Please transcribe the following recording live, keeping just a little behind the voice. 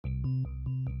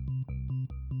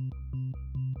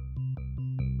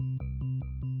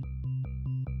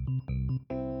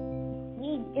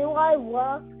I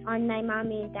work on my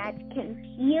mommy and dad's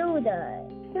computer.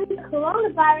 Since the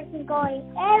coronavirus is going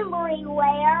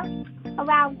everywhere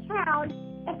around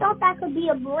town, I thought that could be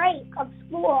a break of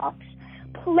schools.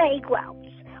 Playgrounds.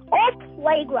 All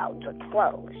playgrounds are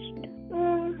closed.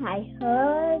 I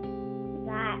heard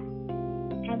that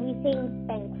everything's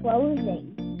been closing.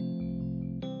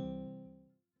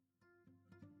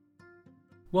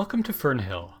 Welcome to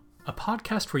Fernhill, a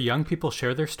podcast where young people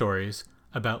share their stories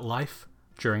about life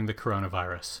during the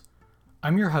coronavirus.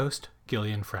 I'm your host,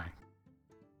 Gillian Frank.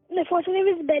 My first name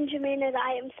is Benjamin and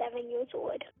I am 7 years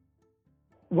old.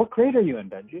 What grade are you in,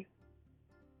 Benji?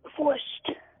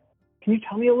 First. Can you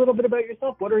tell me a little bit about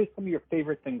yourself? What are some of your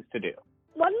favorite things to do?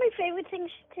 One of my favorite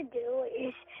things to do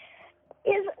is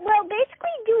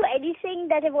basically do anything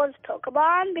that involves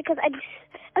Pokemon because I'm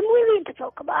really into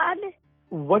Pokemon.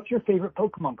 What's your favorite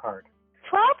Pokemon card?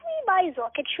 Probably my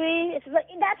Zorkatry.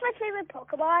 That's my favorite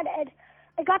Pokemon, and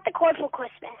I got the card for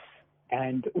Christmas.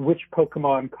 And which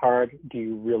Pokemon card do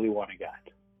you really want to get?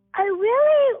 I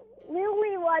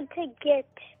really want to get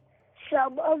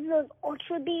some of those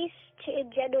Ultra Beasts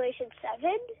in Generation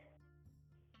 7.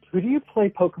 Who do you play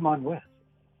Pokemon with?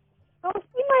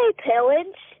 Mostly my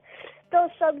parents, though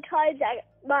sometimes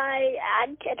my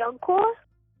aunt and uncle.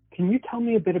 Can you tell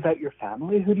me a bit about your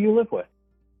family? Who do you live with?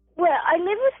 Well, I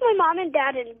live with my mom and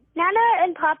dad, and Nana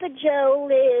and Papa Joe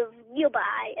live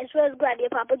nearby, as well as Granny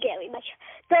and Papa Gary.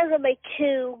 Those are my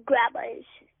two grandmas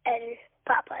and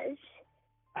papas.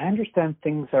 I understand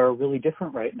things are really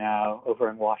different right now over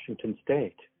in Washington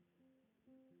State.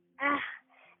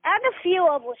 And a few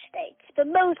other states, but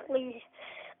mostly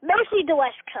the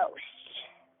West Coast.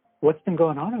 What's been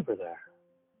going on over there?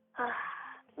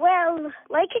 Well,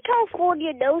 like in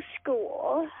California, no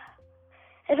school.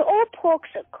 And all parks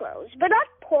are closed. But not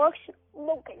parks.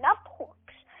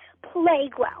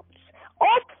 Playgrounds.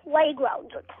 All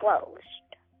playgrounds are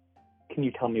closed. Can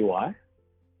you tell me why?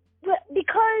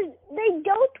 Because they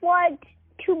don't want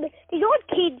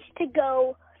kids to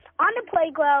go on the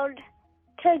playground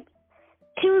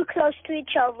too close to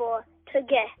each other to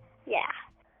get,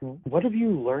 What have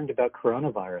you learned about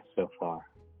coronavirus so far?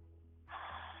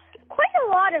 Quite a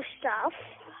lot of stuff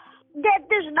that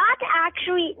there's not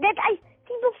actually,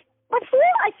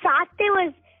 before I thought there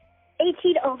was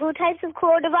 18 other types of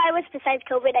coronavirus besides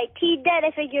COVID-19. Then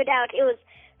I figured out it was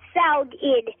found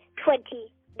in 2019.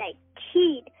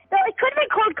 No, it could have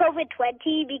been called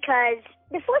COVID-20 because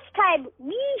the first time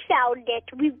we found it,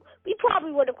 we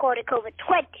probably would have called it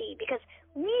COVID-20 because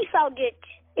we found it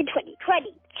in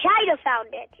 2020. China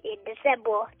found it in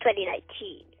December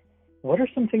 2019. What are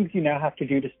some things you now have to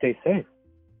do to stay safe?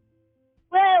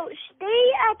 Well, stay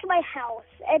at my house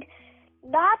and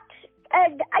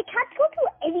I can't go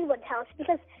to anyone's house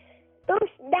because those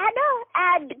Nana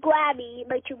and Grammy,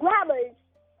 my two grandmas,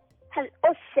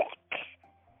 are sick.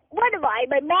 One of my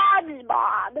mom's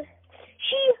mom,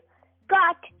 she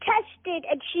got tested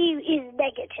and she is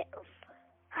negative.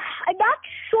 I'm not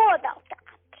sure about that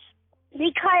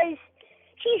because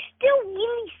she's still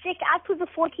really sick after the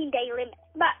 14-day limit.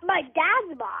 My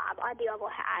dad's mom, on the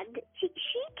other hand, she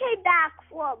came back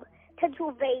from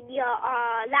Pennsylvania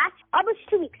almost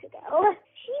 2 weeks ago.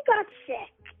 She got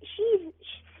sick. She's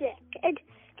sick. And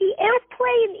the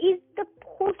airplane is the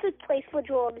perfect place for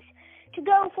germs to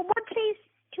go from one place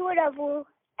to another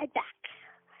and back.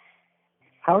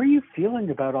 How are you feeling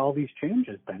about all these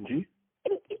changes, Benji?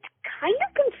 It's kind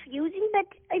of confusing, but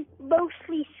I'm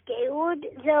mostly scared,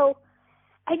 though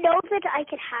I know that I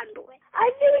can handle it.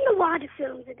 I'm doing a lot of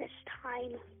films at this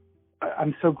time.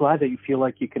 I'm so glad that you feel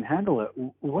like you can handle it.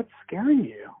 What's scaring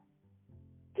you?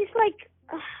 Just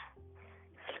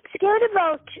scared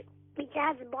about my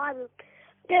dad's mom,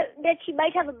 that she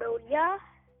might have pneumonia.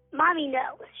 Mommy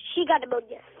knows. She got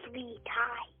pneumonia 3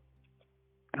 times.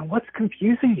 And what's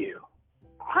confusing you?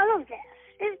 All of this.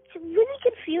 It's really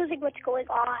confusing what's going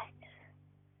on.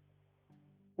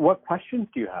 What questions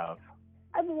do you have?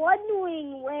 I'm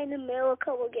wondering when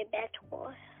America will get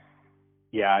better.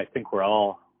 Yeah, I think we're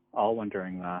all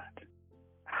wondering that.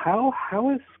 How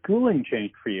has schooling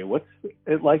changed for you? What's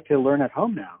it like to learn at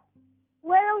home now?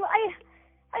 Well,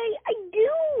 I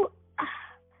do.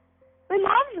 My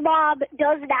mom's mom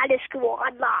does that at school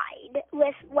online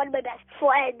with one of my best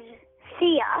friends,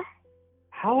 Thea.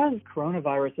 How has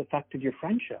coronavirus affected your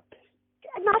friendships?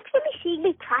 I'm not really seeing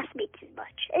my classmates as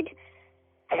much. And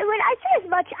when I say as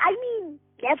much, I mean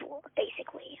never,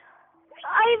 basically.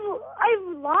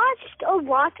 I've lost a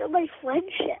lot of my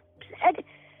friendships. And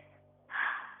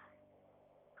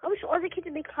I wish all the kids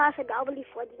in my class are not really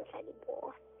friends with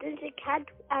anymore. Because I can't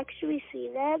actually see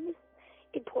them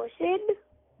in person.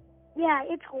 Yeah,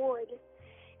 it's hard.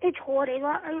 It's hard.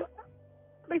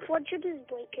 my fortune is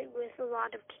breaking with a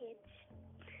lot of kids.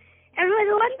 And with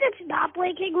the one that's not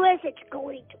breaking with, it's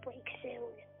going to break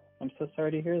soon. I'm so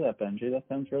sorry to hear that, Benji. That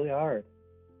sounds really hard.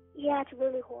 Yeah, it's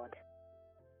really hard.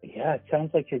 Yeah, it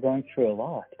sounds like you're going through a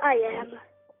lot. I am.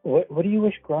 What do you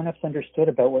wish grown-ups understood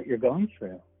about what you're going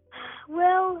through?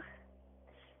 Well,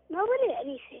 not really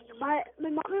anything. My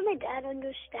mom and my dad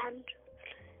understand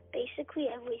basically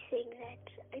everything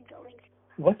that I'm going through.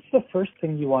 What's the first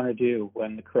thing you want to do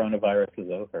when the coronavirus is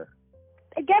over?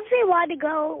 I definitely want to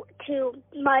go to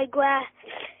my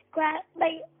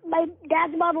my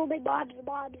dad's mom or my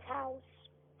mom's house.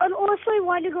 And also I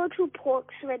want to go to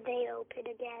Porks when they open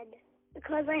again,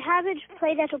 because I haven't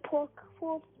played at a Pork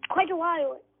for quite a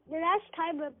while. The last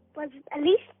time was at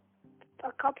least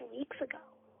a couple weeks ago.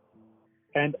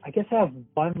 And I guess I have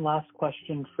one last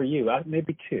question for you,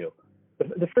 maybe two.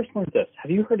 The first one's this.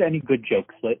 Have you heard any good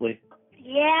jokes lately?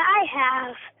 Yeah, I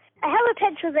have. I have a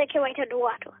pencil that can write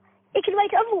underwater. It can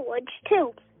write over words,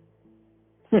 too.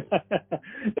 that's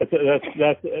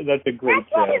a great That's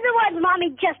joke. one of the ones Mommy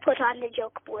just put on the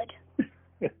joke board.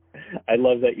 I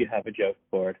love that you have a joke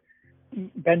board.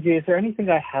 Benji, is there anything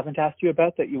I haven't asked you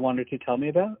about that you wanted to tell me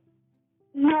about?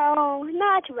 No,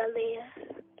 not really.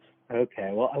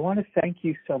 Okay, well, I want to thank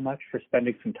you so much for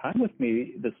spending some time with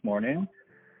me this morning.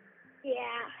 Yeah.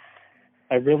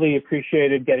 I really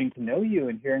appreciated getting to know you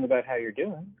and hearing about how you're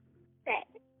doing.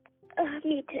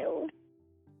 Me too.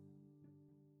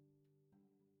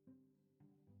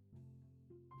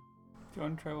 Do you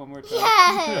want to try one more time?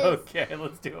 Yes! Okay,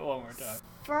 let's do it one more time.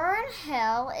 Fern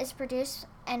Hill is produced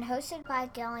and hosted by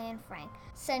Gillian Frank.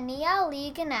 Sania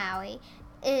Lee Ganawi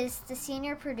is the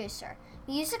senior producer.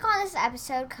 Music on this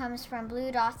episode comes from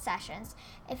Blue Dot Sessions.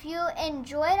 If you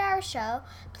enjoyed our show,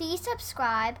 please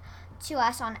subscribe to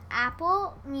us on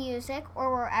Apple Music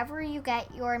or wherever you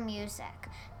get your music.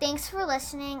 Thanks for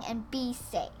listening and be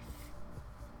safe.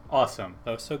 Awesome.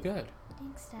 That was so good.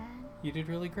 Thanks, Dad. You did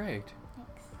really great.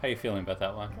 Thanks. How you feeling about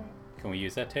that one? Good. Can we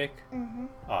use that take? Mm-hmm.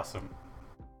 Awesome.